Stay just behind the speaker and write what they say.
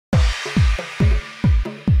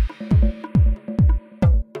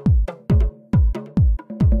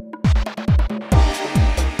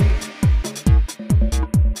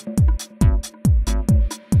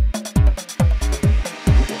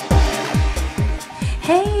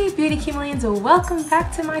Hey beauty chameleons, welcome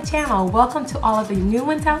back to my channel. Welcome to all of the new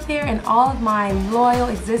ones out there and all of my loyal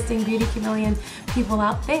existing beauty chameleon people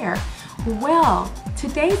out there. Well,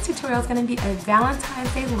 today's tutorial is going to be a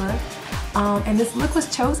Valentine's Day look. And this look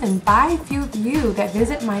was chosen by a few of you that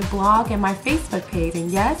visit my blog and my Facebook page.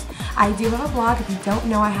 And yes, I do have a blog. If you don't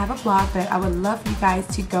know, I have a blog, but I would love for you guys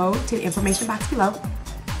to go to the information box below.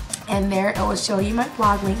 And there it will show you my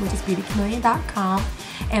blog link, which is beautychameleon.com,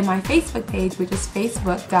 and my Facebook page, which is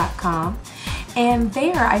facebook.com. And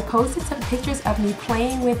there I posted some pictures of me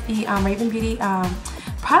playing with the Raving Beauty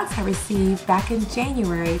products I received back in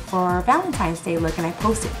January for Valentine's Day look. And I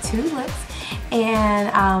posted 2 looks. And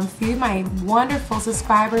a few of my wonderful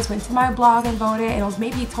subscribers went to my blog and voted, and it was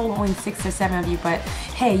maybe total only 6 or 7 of you, but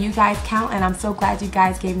hey, you guys count, and I'm so glad you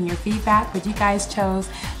guys gave me your feedback. But you guys chose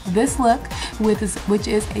this look, which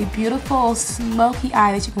is a beautiful smoky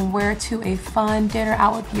eye that you can wear to a fun dinner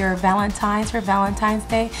out with your Valentines for Valentine's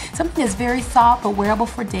Day. Something that's very soft but wearable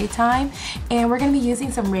for daytime. And we're going to be using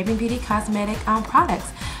some Raving Beauty cosmetic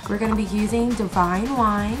products. We're going to be using Divine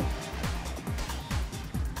Wine,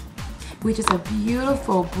 which is a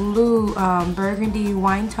beautiful blue burgundy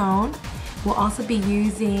wine tone. We'll also be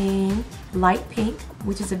using light pink,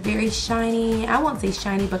 which is a very shiny, I won't say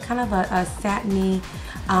shiny, but kind of a satiny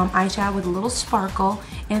eyeshadow with a little sparkle.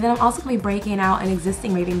 And then I'm also going to be breaking out an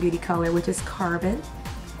existing Raving Beauty color, which is Carbon.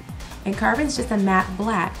 And Carbon is just a matte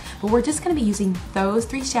black, but we're just going to be using those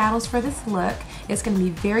 3 shadows for this look. It's going to be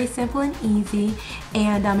very simple and easy.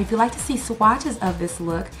 And if you'd like to see swatches of this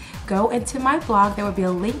look, go into my blog. There will be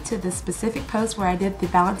a link to the specific post where I did the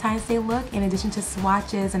Valentine's Day look, in addition to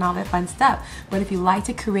swatches and all that fun stuff. But if you'd like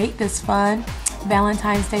to create this fun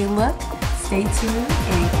Valentine's Day look, stay tuned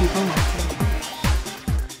and keep on watching.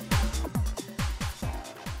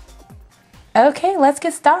 Okay, let's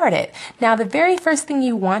get started. Now, the very first thing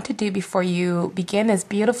you want to do before you begin this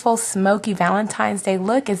beautiful smoky Valentine's Day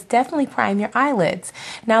look is definitely prime your eyelids.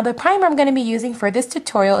 Now, the primer I'm going to be using for this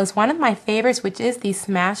tutorial is one of my favorites, which is the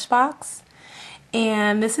Smashbox.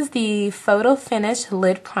 And this is the Photo Finish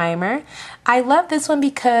Lid Primer. I love this one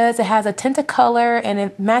because it has a tint of color and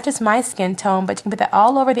it matches my skin tone, but you can put that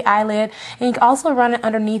all over the eyelid, and you can also run it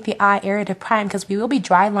underneath the eye area to prime, because we will be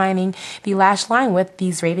dry lining the lash line with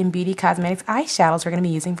these Raving Beauty Cosmetics eyeshadows we're going to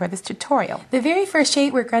be using for this tutorial. The very first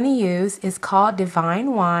shade we're going to use is called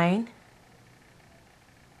Divine Wine.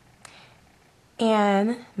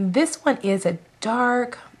 And this one is a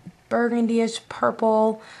dark burgundyish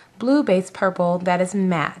purple, blue-based purple that is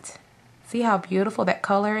matte. See how beautiful that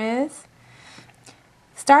color is?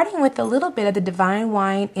 Starting with a little bit of the Divine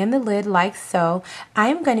Wine in the lid like so, I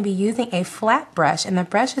am going to be using a flat brush, and the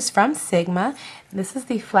brush is from Sigma. This is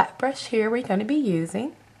the flat brush here we're going to be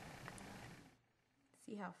using.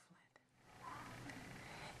 See how flat.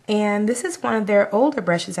 And this is one of their older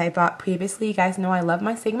brushes I bought previously. You guys know I love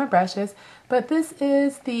my Sigma brushes, but this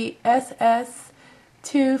is the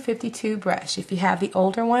SS252 brush if you have the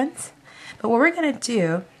older ones. But what we're going to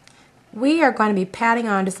do, we are going to be patting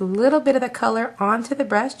on just a little bit of the color onto the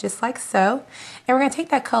brush, just like so. And we're going to take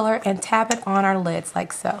that color and tap it on our lids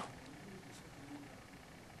like so.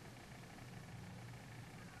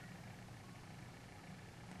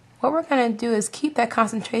 What we're going to do is keep that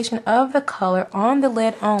concentration of the color on the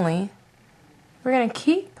lid only. We're going to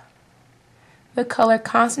keep the color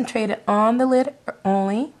concentrated on the lid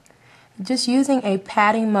only, just using a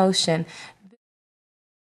patting motion.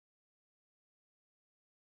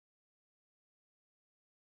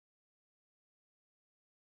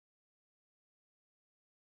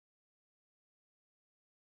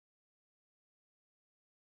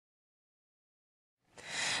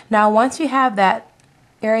 Now, once you have that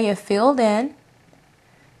area filled in,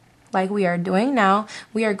 like we are doing now,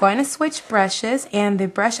 we are going to switch brushes, and the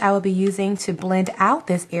brush I will be using to blend out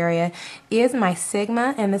this area is my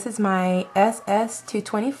Sigma, and this is my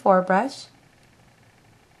SS224 brush.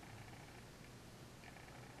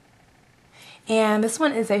 And this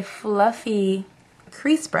one is a fluffy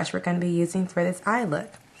crease brush we're going to be using for this eye look.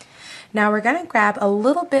 Now we're going to grab a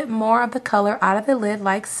little bit more of the color out of the lid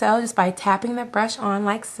like so, just by tapping the brush on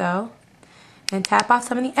like so, and tap off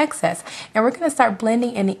some of the excess. And we're going to start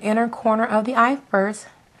blending in the inner corner of the eye first,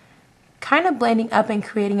 kind of blending up and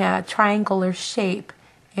creating a triangular shape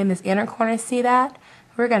in this inner corner. See that?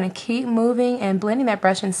 We're going to keep moving and blending that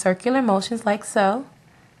brush in circular motions like so.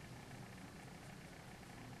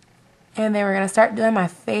 And then we're going to start doing my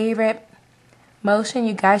favorite motion.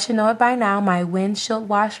 You guys should know it by now, my windshield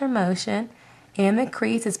washer motion. In the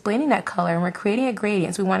crease, it's blending that color, and we're creating a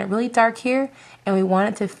gradient. So we want it really dark here, and we want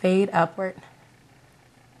it to fade upward.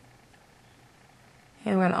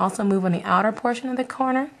 And we're going to also move on the outer portion of the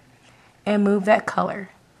corner. and move that color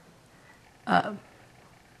up.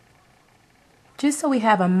 Just so we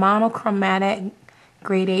have a monochromatic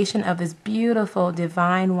gradation of this beautiful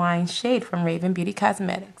Divine Wine shade from Raving Beauty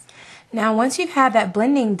Cosmetics. Now once you've had that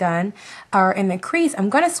blending done or in the crease, I'm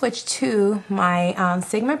going to switch to my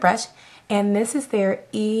Sigma brush, and this is their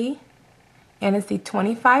E, and it's the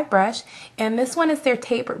 25 brush, and this one is their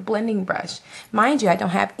tapered blending brush. Mind you, I don't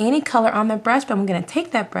have any color on the brush, but I'm going to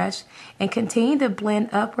take that brush and continue to blend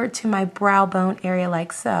upward to my brow bone area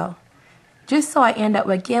like so. Just so I end up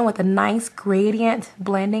again with a nice gradient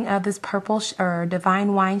blending of this purple or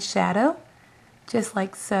Divine Wine shadow, just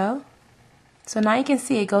like so. So now you can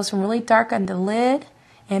see it goes from really dark on the lid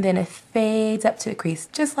and then it fades up to the crease,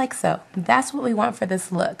 just like so. That's what we want for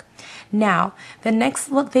this look. Now, the next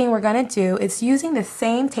thing we're going to do is using the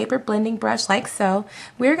same tapered blending brush like so.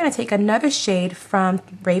 We're going to take another shade from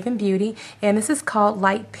Raving Beauty, and this is called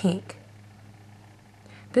Light Pink.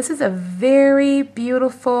 This is a very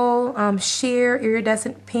beautiful sheer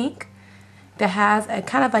iridescent pink that has a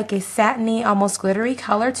kind of like a satiny, almost glittery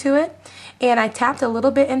color to it. And I tapped a little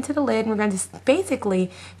bit into the lid, and we're going to just basically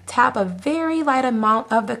tap a very light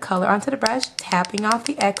amount of the color onto the brush, tapping off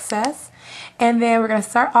the excess. And then we're going to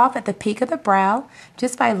start off at the peak of the brow,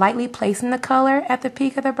 just by lightly placing the color at the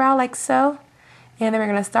peak of the brow like so. And then we're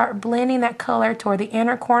going to start blending that color toward the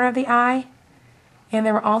inner corner of the eye. And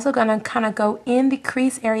then we're also going to kind of go in the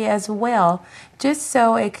crease area as well, just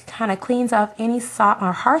so it kind of cleans off any soft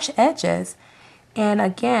or harsh edges. And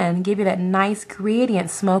again, give you that nice gradient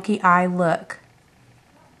smoky eye look.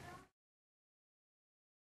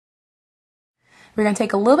 We're going to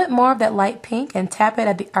take a little bit more of that light pink and tap it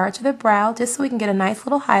at the arch of the brow, just so we can get a nice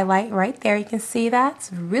little highlight right there. You can see that.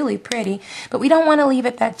 It's really pretty, but we don't want to leave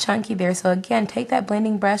it that chunky there. So again, take that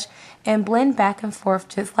blending brush and blend back and forth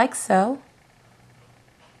just like so.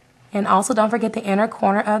 And also don't forget the inner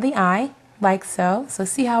corner of the eye, like so. So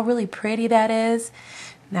see how really pretty that is?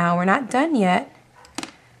 Now we're not done yet.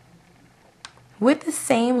 With the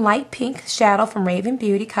same light pink shadow from Raving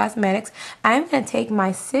Beauty Cosmetics, I'm going to take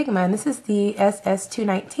my Sigma, and this is the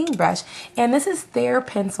SS219 brush, and this is their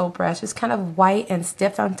pencil brush. It's kind of white and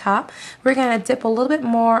stiff on top. We're going to dip a little bit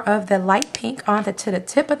more of the light pink onto the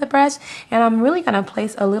tip of the brush, and I'm really going to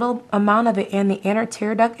place a little amount of it in the inner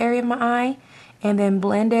tear duct area of my eye, and then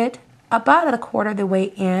blend it about a quarter of the way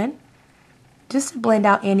in, just to blend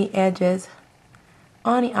out any edges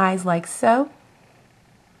on the eyes like so.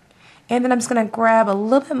 And then I'm just going to grab a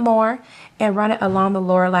little bit more and run it along the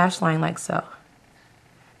lower lash line like so.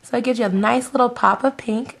 So it gives you a nice little pop of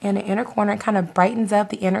pink in the inner corner. It kind of brightens up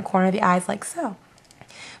the inner corner of the eyes like so.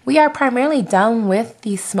 We are primarily done with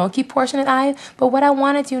the smoky portion of the eye, but what I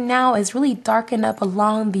want to do now is really darken up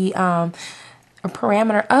along the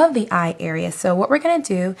parameter of the eye area. So what we're going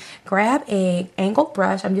to do, grab a angled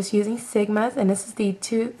brush. I'm just using Sigmas, and this is the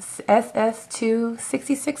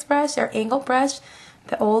SS266 brush, or angled brush,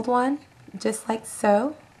 the old one, just like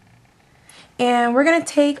so. And we're going to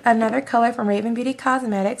take another color from Raving Beauty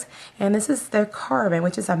Cosmetics, and this is their Carbon,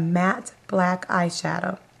 which is a matte black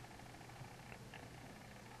eyeshadow.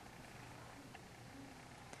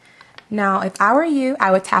 Now, if I were you, I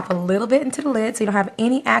would tap a little bit into the lid so you don't have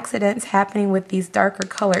any accidents happening with these darker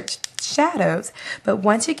colored shadows. But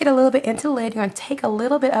once you get a little bit into the lid, you're going to take a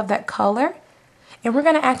little bit of that color, and we're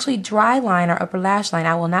going to actually dry line our upper lash line.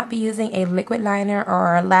 I will not be using a liquid liner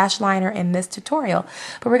or a lash liner in this tutorial,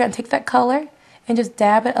 but we're going to take that color and just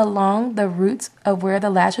dab it along the roots of where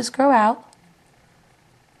the lashes grow out.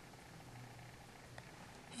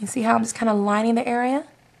 You see how I'm just kind of lining the area?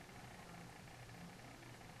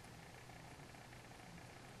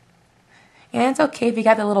 And it's okay if you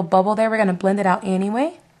got the little bubble there, we're going to blend it out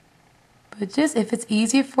anyway. But just if it's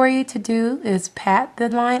easier for you to do is pat the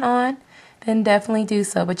line on, then definitely do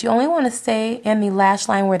so. But you only want to stay in the lash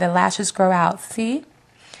line where the lashes grow out, see?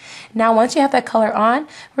 Now once you have that color on,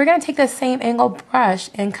 we're going to take the same angled brush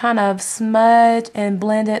and kind of smudge and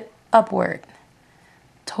blend it upward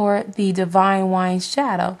toward the Divine Wine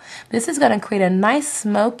shadow. This is going to create a nice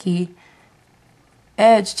smoky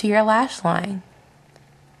edge to your lash line.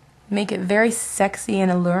 Make it very sexy and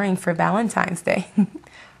alluring for Valentine's Day.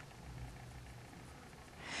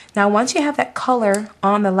 Now once you have that color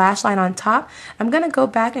on the lash line on top, I'm going to go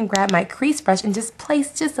back and grab my crease brush and just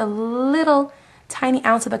place just a little tiny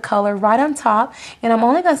ounce of the color right on top. And I'm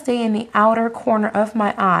only going to stay in the outer corner of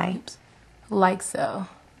my eye, like so.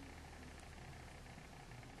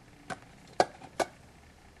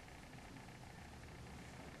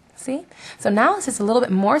 See? So now it's just a little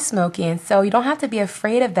bit more smoky, and so you don't have to be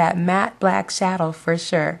afraid of that matte black shadow for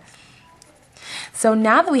sure. So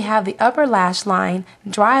now that we have the upper lash line,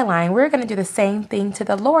 dry line, we're going to do the same thing to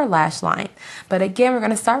the lower lash line. But again, we're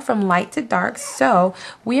going to start from light to dark. So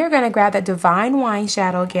we are going to grab that Divine Wine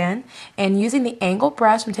shadow again, and using the angle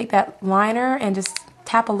brush, I'm going to take that liner and just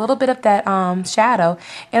tap a little bit of that shadow,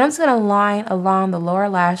 and I'm just going to line along the lower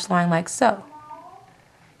lash line like so.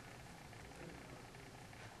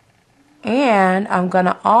 And I'm going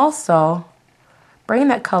to also bring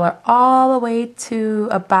that color all the way to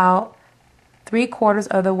about 3/4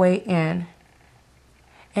 of the way in.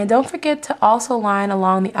 And don't forget to also line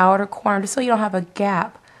along the outer corner just so you don't have a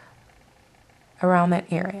gap around that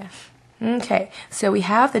area. Okay, so we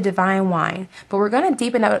have the Divine Wine, but we're going to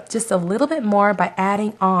deepen it just a little bit more by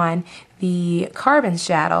adding on the Carbon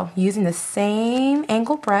shadow using the same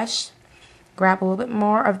angle brush. Grab a little bit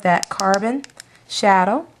more of that Carbon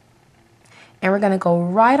shadow, and we're going to go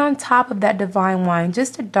right on top of that Divine Wine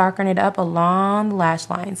just to darken it up along the lash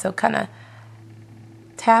line. So kind of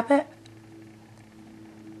tap it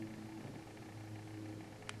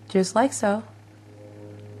just like so.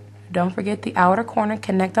 Don't forget the outer corner,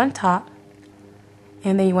 connect on top.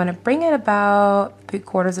 And then you want to bring it about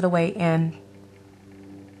 3/4 of the way in,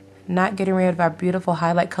 not getting rid of our beautiful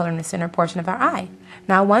highlight color in the center portion of our eye.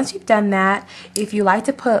 Now once you've done that, if you like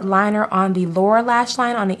to put liner on the lower lash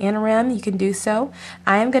line on the inner rim, you can do so.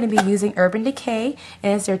 I am going to be using Urban Decay,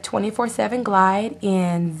 and it's their 24/7 Glide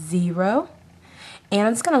in 0. And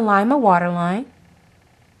I'm just going to line my waterline.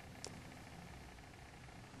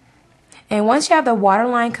 And once you have the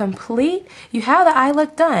waterline complete, you have the eye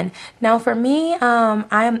look done. Now for me,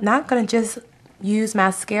 I am not going to just use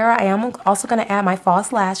mascara. I am also going to add my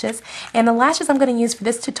false lashes. And the lashes I'm going to use for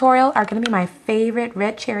this tutorial are going to be my favorite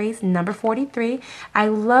Red Cherries number 43. I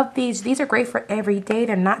love these. These are great for every day.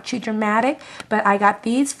 They're not too dramatic, but I got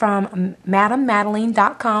these from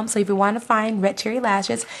MadameMadeline.com. So if you want to find Red Cherry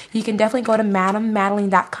lashes, you can definitely go to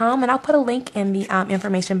MadameMadeline.com, and I'll put a link in the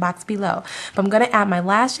information box below. But I'm going to add my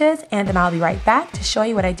lashes, and then I'll be right back to show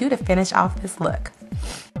you what I do to finish off this look.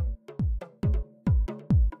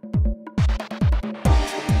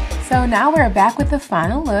 So now we're back with the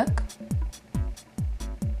final look.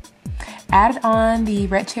 Added on the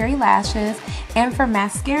Red Cherry lashes, and for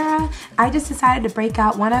mascara, I just decided to break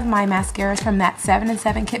out one of my mascaras from that 7 in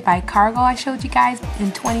 7 kit by Cargo I showed you guys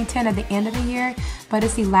in 2010 at the end of the year, but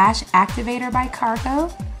it's the Lash Activator by Cargo.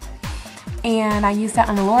 And I used that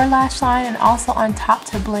on the lower lash line and also on top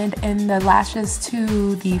to blend in the lashes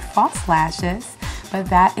to the false lashes, but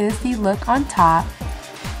that is the look on top.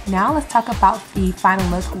 Now let's talk about the final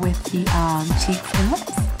look with the cheeks and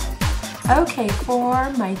lips. Okay, for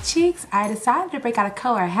my cheeks, I decided to break out a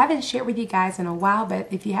color I haven't shared with you guys in a while, but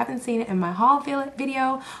if you haven't seen it in my haul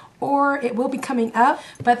video, or it will be coming up,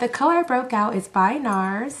 but the color I broke out is by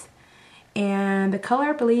NARS, and the color,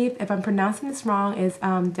 I believe, if I'm pronouncing this wrong, is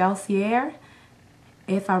Delcier.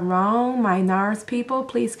 If I'm wrong, my NARS people,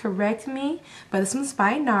 please correct me, but this one's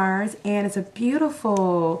by NARS, and it's a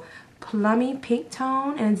beautiful plummy pink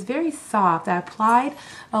tone, and it's very soft. I applied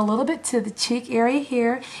a little bit to the cheek area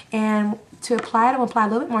here, and to apply it, I'll apply a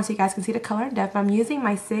little bit more so you guys can see the color in depth. I'm using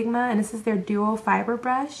my Sigma, and this is their dual fiber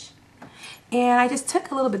brush, and I just took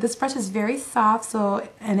a little bit. This brush is very soft, so,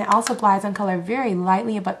 and it also applies on color very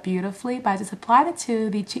lightly but beautifully, but I just applied it to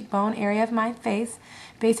the cheekbone area of my face,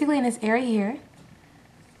 basically in this area here.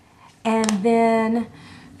 And then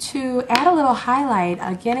to add a little highlight,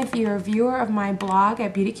 again, if you're a viewer of my blog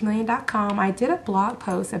at beautychameleon.com, I did a blog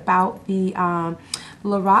post about the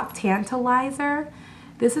Lorac Tantalizer.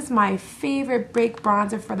 This is my favorite big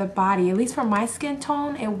bronzer for the body. At least for my skin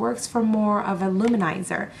tone, it works for more of a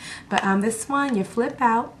luminizer. But this one, you flip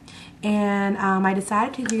out, and I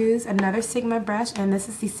decided to use another Sigma brush, and this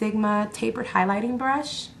is the Sigma Tapered Highlighting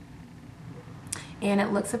Brush. And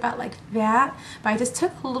it looks about like that, but I just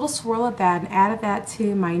took a little swirl of that and added that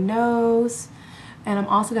to my nose, and I'm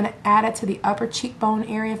also going to add it to the upper cheekbone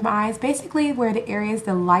area of my eyes, basically where the areas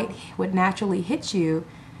the light would naturally hit you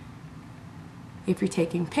if you're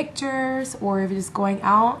taking pictures or if you're just going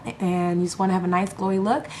out and you just want to have a nice glowy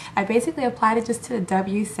look. I basically applied it just to the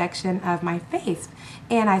W section of my face,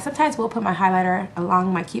 and I sometimes will put my highlighter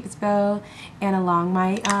along my cupid's bow and along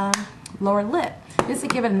my lower lip, just to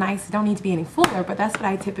give it a nice, don't need to be any fuller, but that's what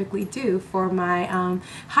I typically do for my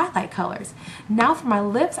highlight colors. Now for my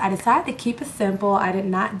lips, I decided to keep it simple. I did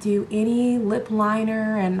not do any lip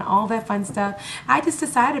liner and all that fun stuff. I just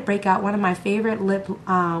decided to break out one of my favorite lip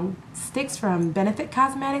sticks from Benefit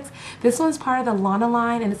Cosmetics. This one's part of the Lana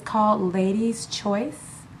line, and it's called Lady's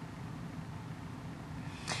Choice.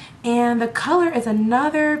 And the color is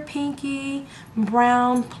another pinky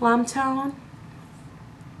brown plum tone.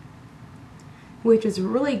 which is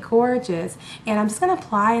really gorgeous. And I'm just going to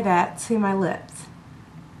apply that to my lips.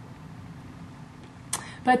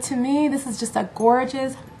 But to me, this is just a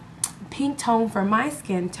gorgeous pink tone for my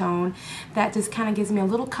skin tone that just kind of gives me a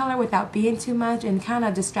little color without being too much and kind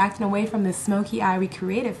of distracting away from the smoky eye we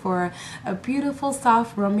created for a beautiful,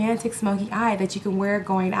 soft, romantic smoky eye that you can wear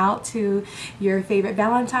going out to your favorite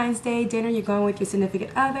Valentine's Day dinner. You're going with your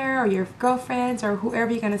significant other or your girlfriends or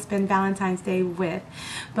whoever you're going to spend Valentine's Day with.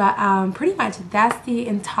 But pretty much that's the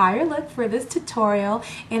entire look for this tutorial.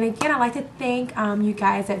 And again, I'd like to thank you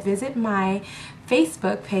guys that visit my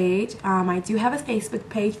Facebook page. I do have a Facebook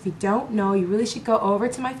page. If you don't know, you really should go over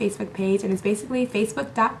to my Facebook page, and it's basically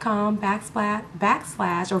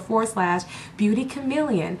facebook.com//beauty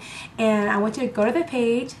chameleon. And I want you to go to the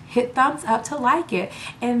page, hit thumbs up to like it,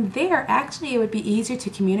 and there actually it would be easier to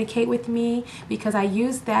communicate with me because I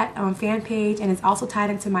use that fan page, and it's also tied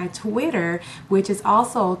into my Twitter, which is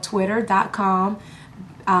also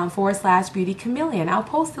twitter.com/beauty chameleon. I'll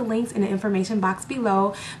post the links in the information box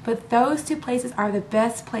below, but those two places are the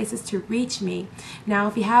best places to reach me. Now,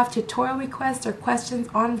 if you have tutorial requests or questions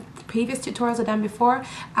on previous tutorials I've done before,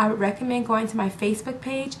 I would recommend going to my Facebook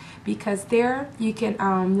page because there you can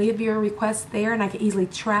leave your requests there, and I can easily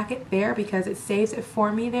track it there because it saves it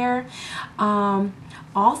for me there.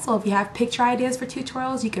 Also, if you have picture ideas for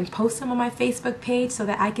tutorials, you can post them on my Facebook page so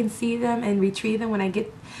that I can see them and retrieve them when I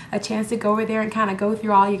get a chance to go over there and kind of go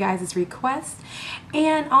through all you guys' requests.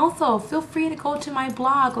 And also, feel free to go to my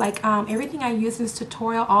blog. Like everything I use in this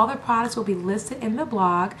tutorial, all the products will be listed in the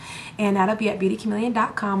blog, and that'll be at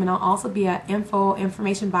beautychameleon.com, and I'll also be an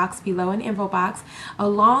information box below in the info box,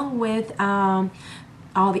 along with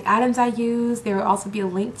all the items I use. There will also be a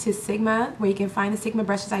link to Sigma, where you can find the Sigma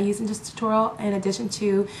brushes I use in this tutorial, in addition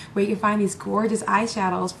to where you can find these gorgeous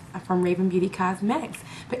eyeshadows from Raving Beauty Cosmetics.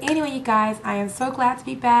 But anyway, you guys, I am so glad to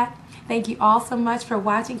be back. Thank you all so much for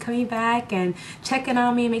watching, coming back, and checking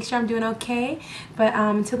on me and make sure I'm doing okay. But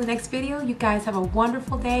until the next video, you guys have a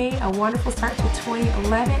wonderful day, a wonderful start to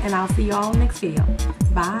 2011, and I'll see you all in the next video.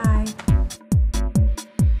 Bye.